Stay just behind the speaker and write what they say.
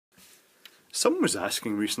Someone was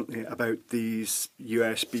asking recently about these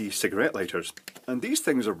USB cigarette lighters, and these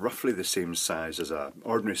things are roughly the same size as an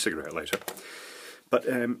ordinary cigarette lighter, but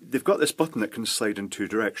they've got this button that can slide in two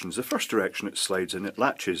directions. The first direction it slides in, it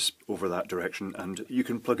latches over that direction, and you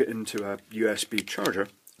can plug it into a USB charger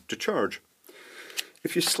to charge.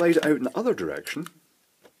 If you slide it out in the other direction,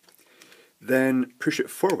 then push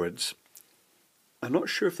it forwards. I'm not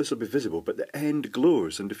sure if this will be visible, but the end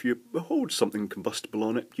glows, and if you hold something combustible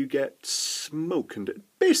on it, you get smoke, and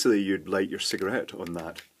basically you'd light your cigarette on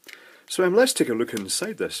that. So let's take a look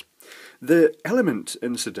inside this. The element,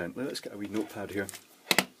 incidentally, let's get a wee notepad here.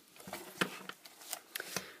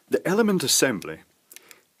 The element assembly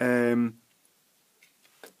seems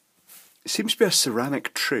to be a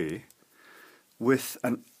ceramic tray with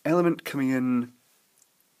an element coming in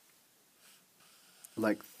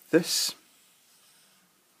like this,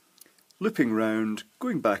 looping round,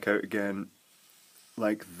 going back out again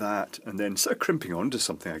like that, and then sort of crimping onto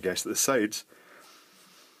something, I guess, at the sides.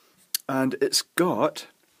 And it's got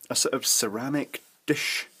a sort of ceramic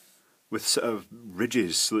dish with sort of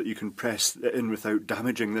ridges so that you can press it in without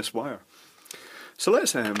damaging this wire. So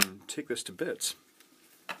let's take this to bits.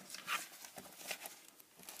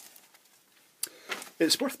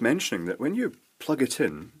 It's worth mentioning that when you plug it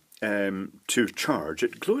in to charge,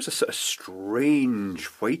 it glows a sort of strange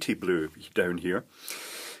whitey blue down here,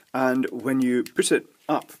 and when you put it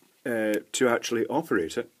up to actually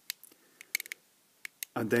operate it,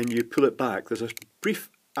 and then you pull it back, there's a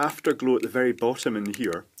brief afterglow at the very bottom in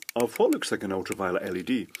here of what looks like an ultraviolet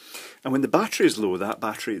LED. And when the battery is low, that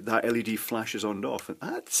LED flashes on and off, and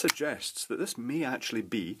that suggests that this may actually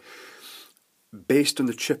be based on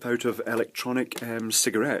the chip out of electronic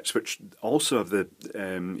cigarettes, which also have the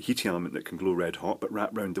heating element that can glow red hot but wrap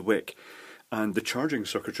round the wick, and the charging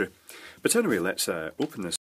circuitry. But anyway, let's open this.